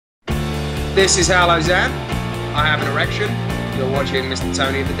This is Halozan. I have an erection. You're watching Mr.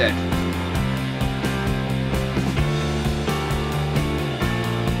 Tony of the Dead.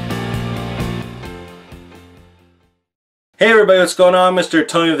 Hey everybody, what's going on? Mr.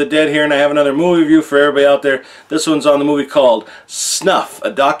 Tony of the Dead here, and I have another movie review for everybody out there. This one's on the movie called Snuff,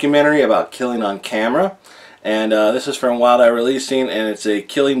 a documentary about killing on camera. And this is from Wild Eye Releasing, and it's a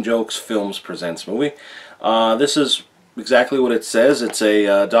Killing Jokes Films Presents movie. This is exactly what it says. It's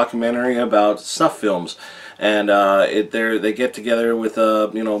a documentary about snuff films, and they get together with a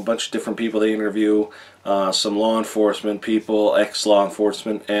bunch of different people. They interview some law enforcement people, ex-law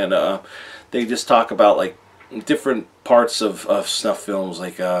enforcement, and they just talk about like different parts of snuff films,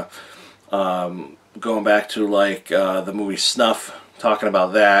 like going back to like the movie Snuff, talking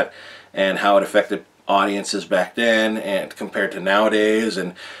about that and how it affected audiences back then and compared to nowadays,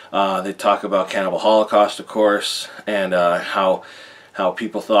 and they talk about Cannibal Holocaust, of course, and how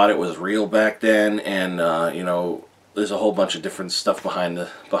people thought it was real back then, and there's a whole bunch of different stuff behind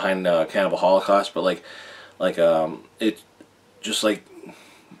Cannibal Holocaust, but it just like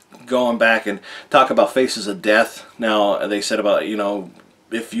going back and talk about Faces of Death. Now they said about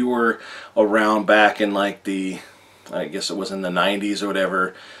if you were around back in like I guess it was in the 90s or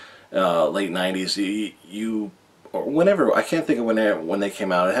whatever, late 90s, or whenever, I can't think of when they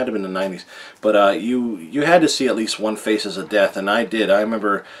came out. It had to have been the 90s, but you had to see at least one Faces of Death, and I did. I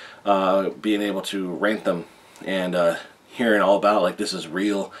remember being able to rent them and hearing all about like this is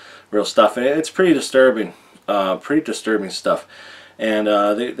real stuff, and it's pretty disturbing stuff. And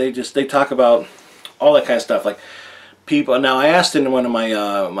they talk about all that kind of stuff, like people. Now I asked in one of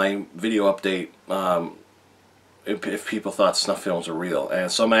my my video update if people thought snuff films are real,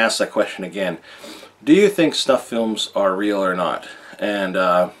 and so I'm gonna ask that question again. Do you think snuff films are real or not? And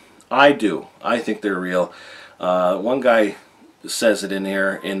I do. I think they're real. One guy says it in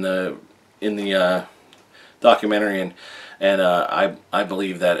here in the documentary, and I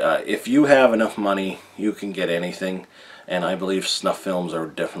believe that if you have enough money, you can get anything. And I believe snuff films are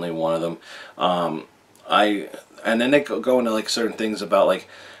definitely one of them. And then they go into like certain things about like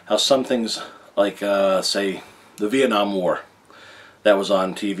how some things, like say the Vietnam War, that was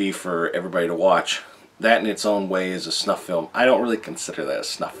on TV for everybody to watch. That in its own way is a snuff film. I don't really consider that a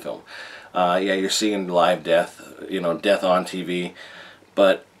snuff film. Yeah, you're seeing live death, death on TV,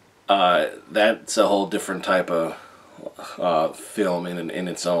 but that's a whole different type of film in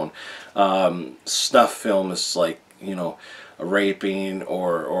its own. Snuff film is like a raping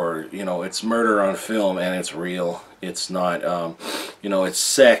or it's murder on film, and it's real. It's not it's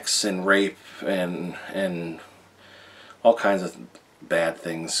sex and rape and all kinds of bad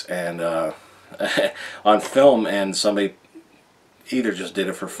things, and on film, and somebody either just did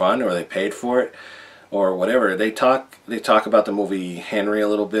it for fun or they paid for it or whatever. They talk about the movie Henry a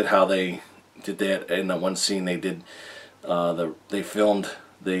little bit, how they did that in the one scene. They did they filmed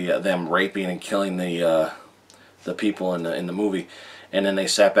them raping and killing the people in the movie, and then they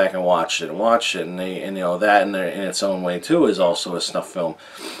sat back and watched it, and that in its own way too is also a snuff film,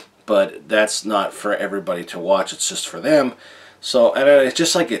 but that's not for everybody to watch. It's just for them. So, and it's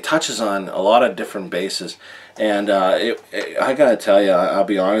just like it touches on a lot of different bases, and I gotta tell you, I'll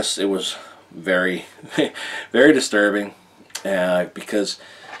be honest, it was very very disturbing, because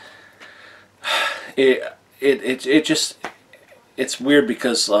it's weird,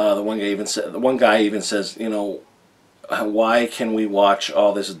 because the one guy even says, why can we watch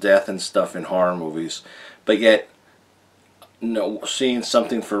all this death and stuff in horror movies, but yet seeing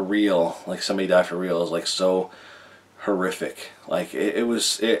something for real, like somebody die for real, is like so horrific. Like it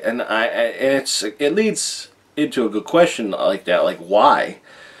leads into a good question like that, like why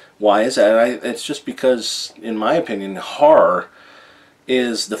is that? It's just because, in my opinion, horror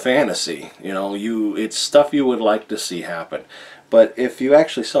is the fantasy. It's stuff you would like to see happen. But if you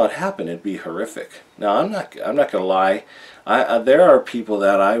actually saw it happen, it'd be horrific. Now, I'm not gonna lie. There are people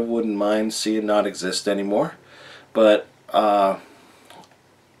that I wouldn't mind seeing not exist anymore. But I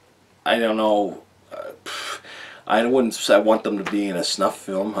don't know. I wouldn't want them to be in a snuff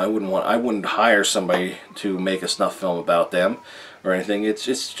film. I wouldn't hire somebody to make a snuff film about them or anything. It's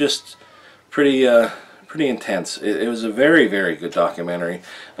just pretty intense. It was a very, very good documentary.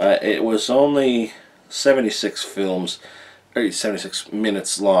 It was only 76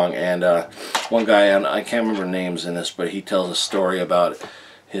 minutes long, and one guy, I can't remember names in this, but he tells a story about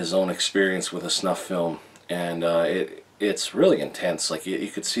his own experience with a snuff film, and it's really intense. Like you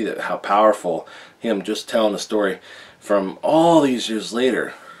could see that how powerful, him just telling the story from all these years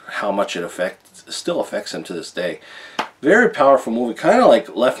later, how much it still affects him to this day. Very powerful movie. Kind of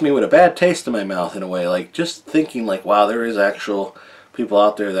like left me with a bad taste in my mouth in a way, like just thinking like, wow, there is actual people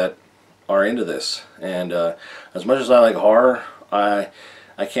out there that are into this. And as much as I like horror, I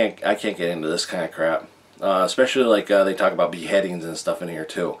can't get into this kind of crap. Especially like they talk about beheadings and stuff in here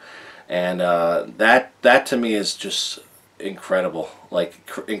too, and that to me is just incredible, like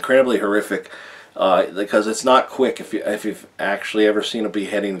incredibly horrific, because it's not quick. If you've actually ever seen a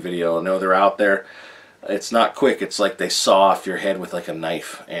beheading video, I know they're out there. It's not quick. It's like they saw off your head with like a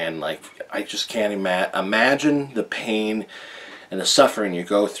knife, and like I just can't imagine the pain and the suffering you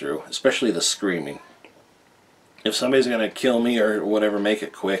go through, especially the screaming. If somebody's going to kill me or whatever, make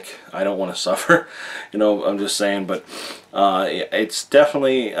it quick. I don't want to suffer. You know, I'm just saying. But it's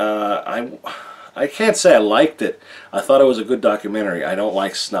definitely, I can't say I liked it. I thought it was a good documentary. I don't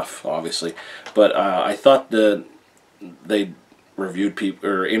like Snuff, obviously. But I thought they reviewed people,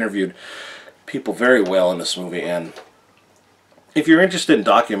 or interviewed people very well in this movie. And if you're interested in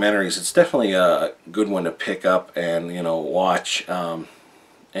documentaries, it's definitely a good one to pick up and, you know, watch.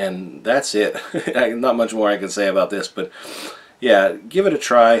 And that's it. Not much more I can say about this, but yeah, give it a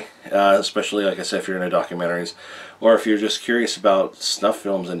try, especially, like I said, if you're into documentaries, or if you're just curious about snuff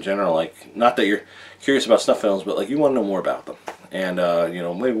films in general. Like, not that you're curious about snuff films, but like you want to know more about them. And you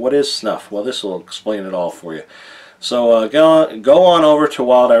know, maybe what is snuff? Well, this will explain it all for you. So go on over to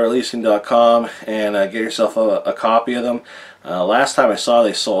wildeyeReleasing.com and get yourself a copy of them. Last time I saw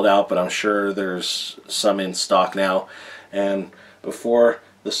they sold out, but I'm sure there's some in stock now. And before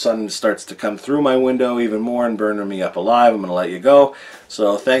the sun starts to come through my window even more and burning me up alive, I'm going to let you go.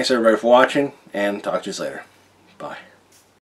 So thanks everybody for watching, and talk to you later. Bye.